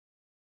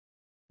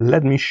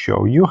let me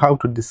show you how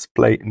to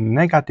display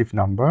negative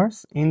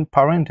numbers in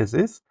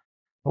parentheses,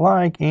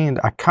 like in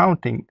the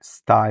accounting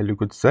style, you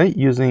could say,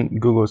 using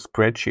Google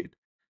Spreadsheet.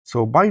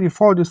 So by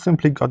default, you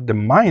simply got the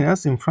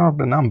minus in front of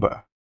the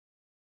number.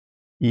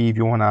 If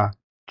you want to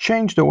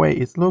change the way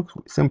it looks,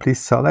 simply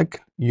select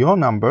your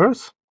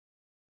numbers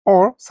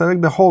or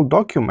select the whole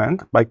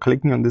document by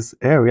clicking on this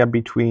area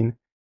between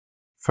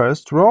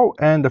first row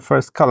and the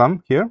first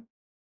column here.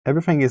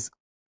 Everything is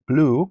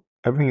blue,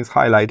 everything is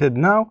highlighted.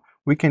 Now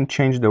we can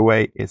change the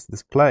way it's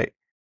displayed.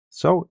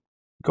 So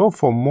go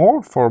for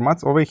more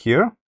formats over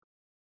here.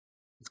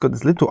 It's got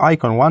this little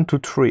icon 1, 2,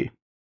 3,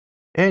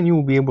 and you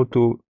will be able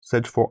to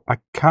search for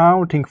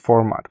accounting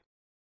format.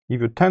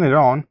 If you turn it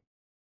on,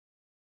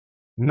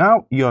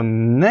 now your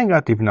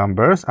negative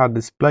numbers are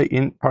displayed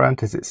in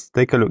parentheses.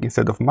 Take a look.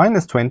 Instead of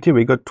 -20,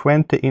 we got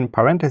 20 in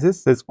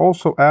parentheses. There's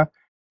also a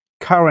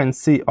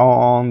currency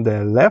on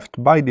the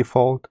left, by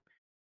default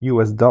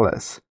US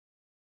dollars.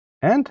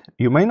 And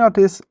you may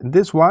notice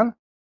this one,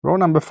 row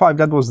number 5,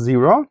 that was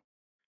 0.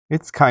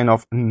 It's kind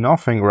of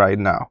nothing right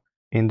now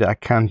in the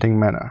accounting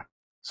manner.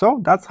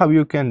 So that's how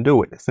you can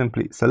do it.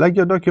 Simply select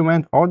your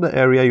document or the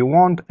area you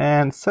want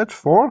and search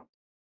for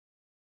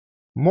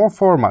more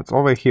formats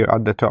over here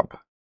at the top.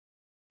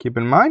 Keep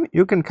in mind,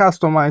 you can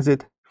customize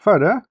it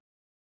further.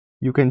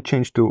 You can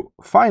change to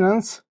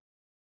finance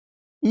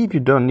if you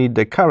don't need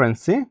the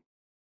currency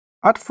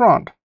at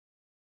front.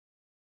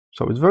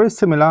 So it's very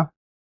similar.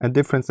 A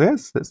difference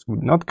is there's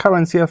not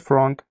currency at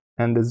front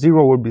and the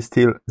 0 will be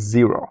still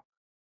 0.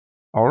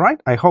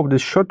 Alright, I hope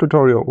this short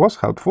tutorial was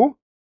helpful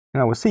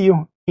and I will see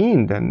you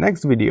in the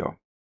next video.